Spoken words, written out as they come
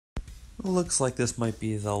Looks like this might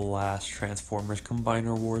be the last Transformers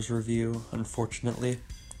Combiner Wars review, unfortunately.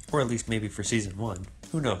 Or at least maybe for Season 1.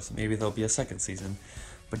 Who knows, maybe there'll be a second season.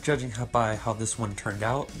 But judging by how this one turned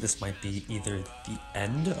out, this might be either the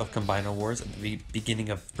end of Combiner Wars and the beginning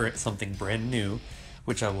of something brand new,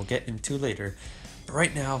 which I will get into later. But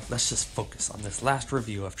right now, let's just focus on this last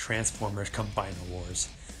review of Transformers Combiner Wars.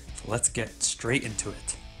 So let's get straight into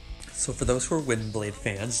it. So for those who are Windblade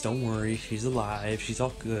fans, don't worry, she's alive, she's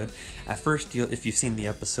all good. At first, if you've seen the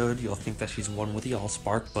episode, you'll think that she's one with the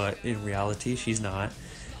Allspark, but in reality, she's not.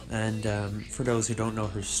 And for those who don't know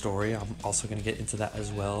her story, I'm also going to get into that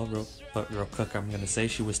as well, but real quick I'm going to say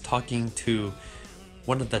she was talking to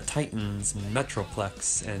one of the Titans,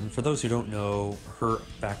 Metroplex, and for those who don't know her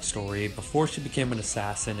backstory, before she became an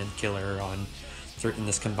assassin and killer in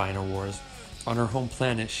this Combiner Wars, on her home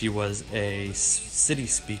planet, she was a city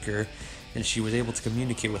speaker, and she was able to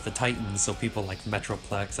communicate with the Titans, so people like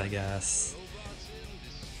Metroplex, I guess.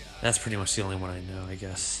 That's pretty much the only one I know, I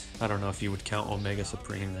guess. I don't know if you would count Omega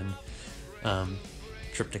Supreme and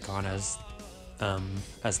Triptychon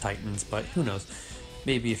as Titans, but who knows.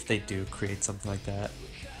 Maybe if they do create something like that,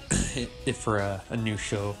 if for a new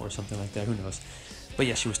show or something like that, who knows. But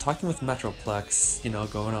yeah, she was talking with Metroplex,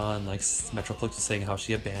 going on, like, Metroplex was saying how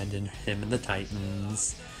she abandoned him and the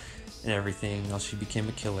Titans and everything, how she became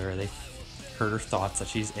a killer. They heard her thoughts that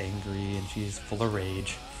she's angry and she's full of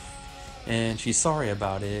rage. And she's sorry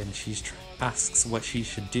about it, and she asks what she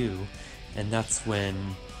should do. And that's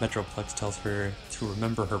when Metroplex tells her to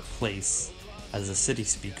remember her place as a city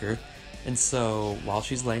speaker. And so, while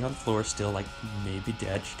she's laying on the floor still, like, maybe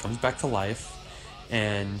dead, she comes back to life,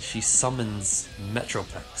 and she summons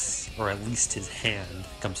Metroplex, or at least his hand,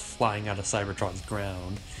 comes flying out of Cybertron's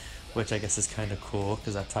ground, which I guess is kind of cool,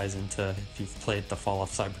 because that ties into, if you've played the Fall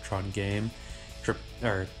of Cybertron game,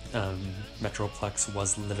 Metroplex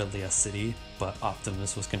was literally a city, but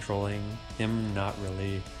Optimus was controlling him, not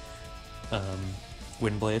really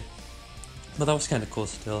Windblade. But that was kind of cool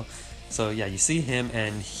still. So yeah, you see him,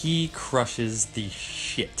 and he crushes the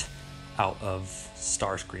shit out of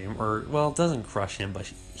Starscream, or, well, doesn't crush him,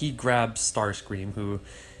 but he grabs Starscream, who,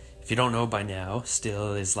 if you don't know by now,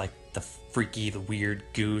 still is like the weird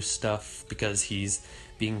goo stuff, because he's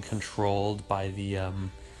being controlled by the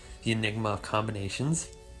Enigma of combinations.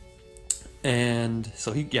 And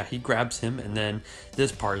so he grabs him, and then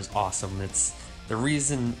this part is awesome. It's the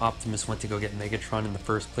reason Optimus went to go get Megatron in the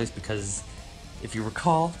first place, because if you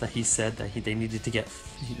recall that he said that they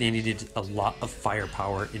needed a lot of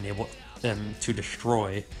firepower to enable them to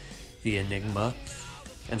destroy the Enigma.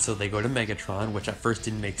 And so they go to Megatron, which at first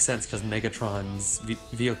didn't make sense because Megatron's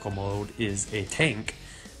vehicle mode is a tank,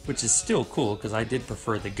 which is still cool because I did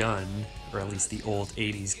prefer the gun, or at least the old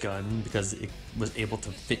 80s gun, because it was able to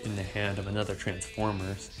fit in the hand of another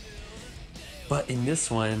Transformers. But in this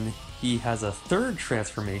one, he has a third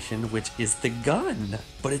transformation, which is the gun,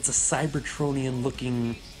 but it's a Cybertronian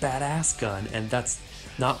looking badass gun, and that's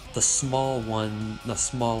not the small one, the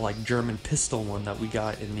small like German pistol one that we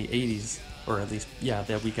got in the 80s, or at least, yeah,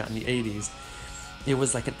 that we got in the 80s. It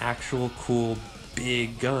was like an actual cool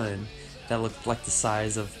big gun that looked like the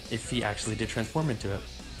size of if he actually did transform into it.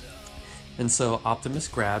 And so Optimus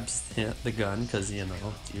grabs the gun, because,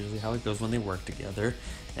 it's usually how it goes when they work together,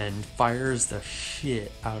 and fires the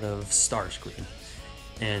shit out of Starscream.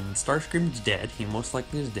 And Starscream's dead. He most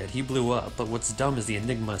likely is dead. He blew up, but what's dumb is the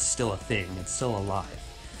Enigma is still a thing. It's still alive.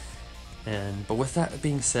 But with that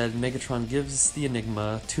being said, Megatron gives the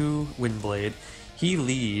Enigma to Windblade. He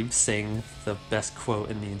leaves, saying the best quote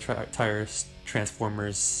in the entire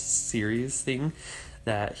Transformers series thing,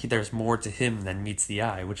 that there's more to him than meets the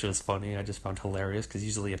eye, which was funny. I just found hilarious, because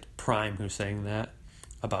usually it's Prime who's saying that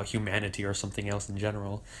about humanity or something else in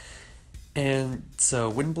general. And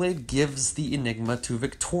so Windblade gives the Enigma to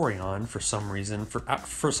Victorion for some reason.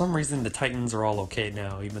 For some reason, the Titans are all okay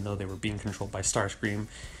now, even though they were being controlled by Starscream.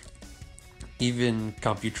 Even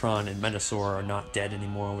Computron and Menasor are not dead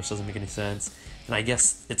anymore, which doesn't make any sense. And I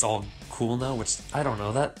guess it's all cool now, which, I don't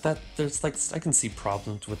know, that there's like, I can see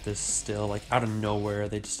problems with this still. Like, out of nowhere,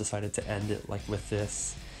 they just decided to end it, like, with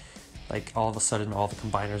this. Like, all of a sudden, all the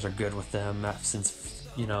combiners are good with them, since,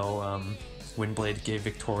 Windblade gave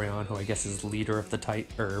Victorion, who I guess is leader of the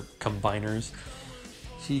combiners,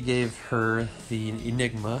 she gave her the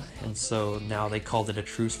Enigma, and so now they called it a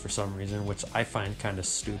truce for some reason, which I find kind of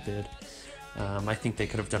stupid. I think they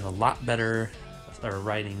could have done a lot better, or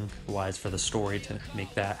writing-wise, for the story to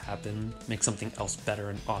make that happen, make something else better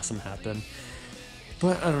and awesome happen.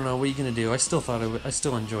 But I don't know, what are you gonna do? I still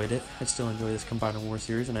enjoyed it. I still enjoy this Combiner War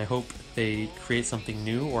series, and I hope they create something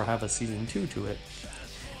new or have a season 2 to it.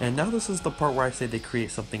 And now this is the part where I say they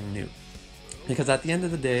create something new. Because at the end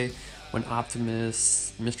of the day, when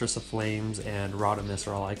Optimus, Mistress of Flames, and Rodimus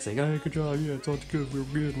are all like saying, "Hey, good job, yeah, it's all good, we're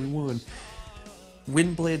good, we won,"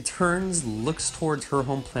 Windblade turns, looks towards her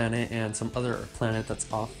home planet and some other planet that's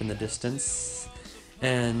off in the distance,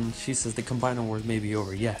 and she says the Combiner Wars may be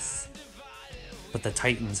over, yes, but the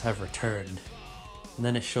Titans have returned. And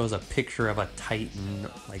then it shows a picture of a Titan,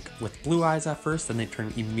 like with blue eyes at first, then they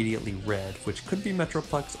turn immediately red, which could be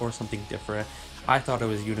Metroplex or something different. I thought it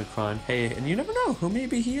was Unicron. Hey, and you never know, who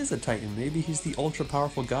maybe he is a Titan. Maybe he's the ultra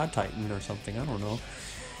powerful God Titan or something, I don't know.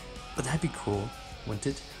 But that'd be cool, wouldn't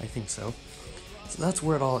it? I think so. So that's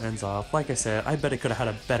where it all ends off. Like I said, I bet it could have had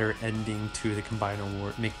a better ending to the Combiner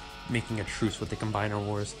War, making a truce with the Combiner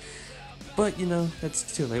Wars. But, you know, it's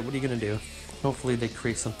too late. What are you going to do? Hopefully they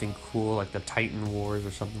create something cool like the Titan Wars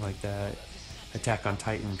or something like that. Attack on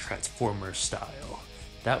Titan Transformers style.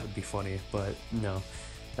 That would be funny, but no.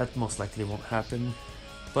 That most likely won't happen.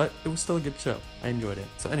 But it was still a good show. I enjoyed it.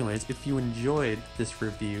 So anyways, if you enjoyed this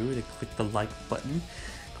review, then click the like button.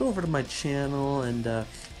 Go over to my channel and,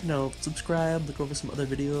 you know, subscribe, look over some other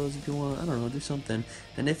videos if you want. I don't know, do something.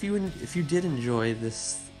 And if you did enjoy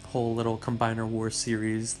this whole little Combiner Wars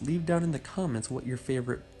series, leave down in the comments what your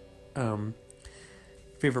favorite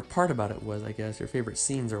part about it was, I guess, your favorite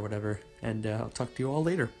scenes or whatever. And I'll talk to you all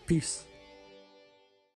later. Peace.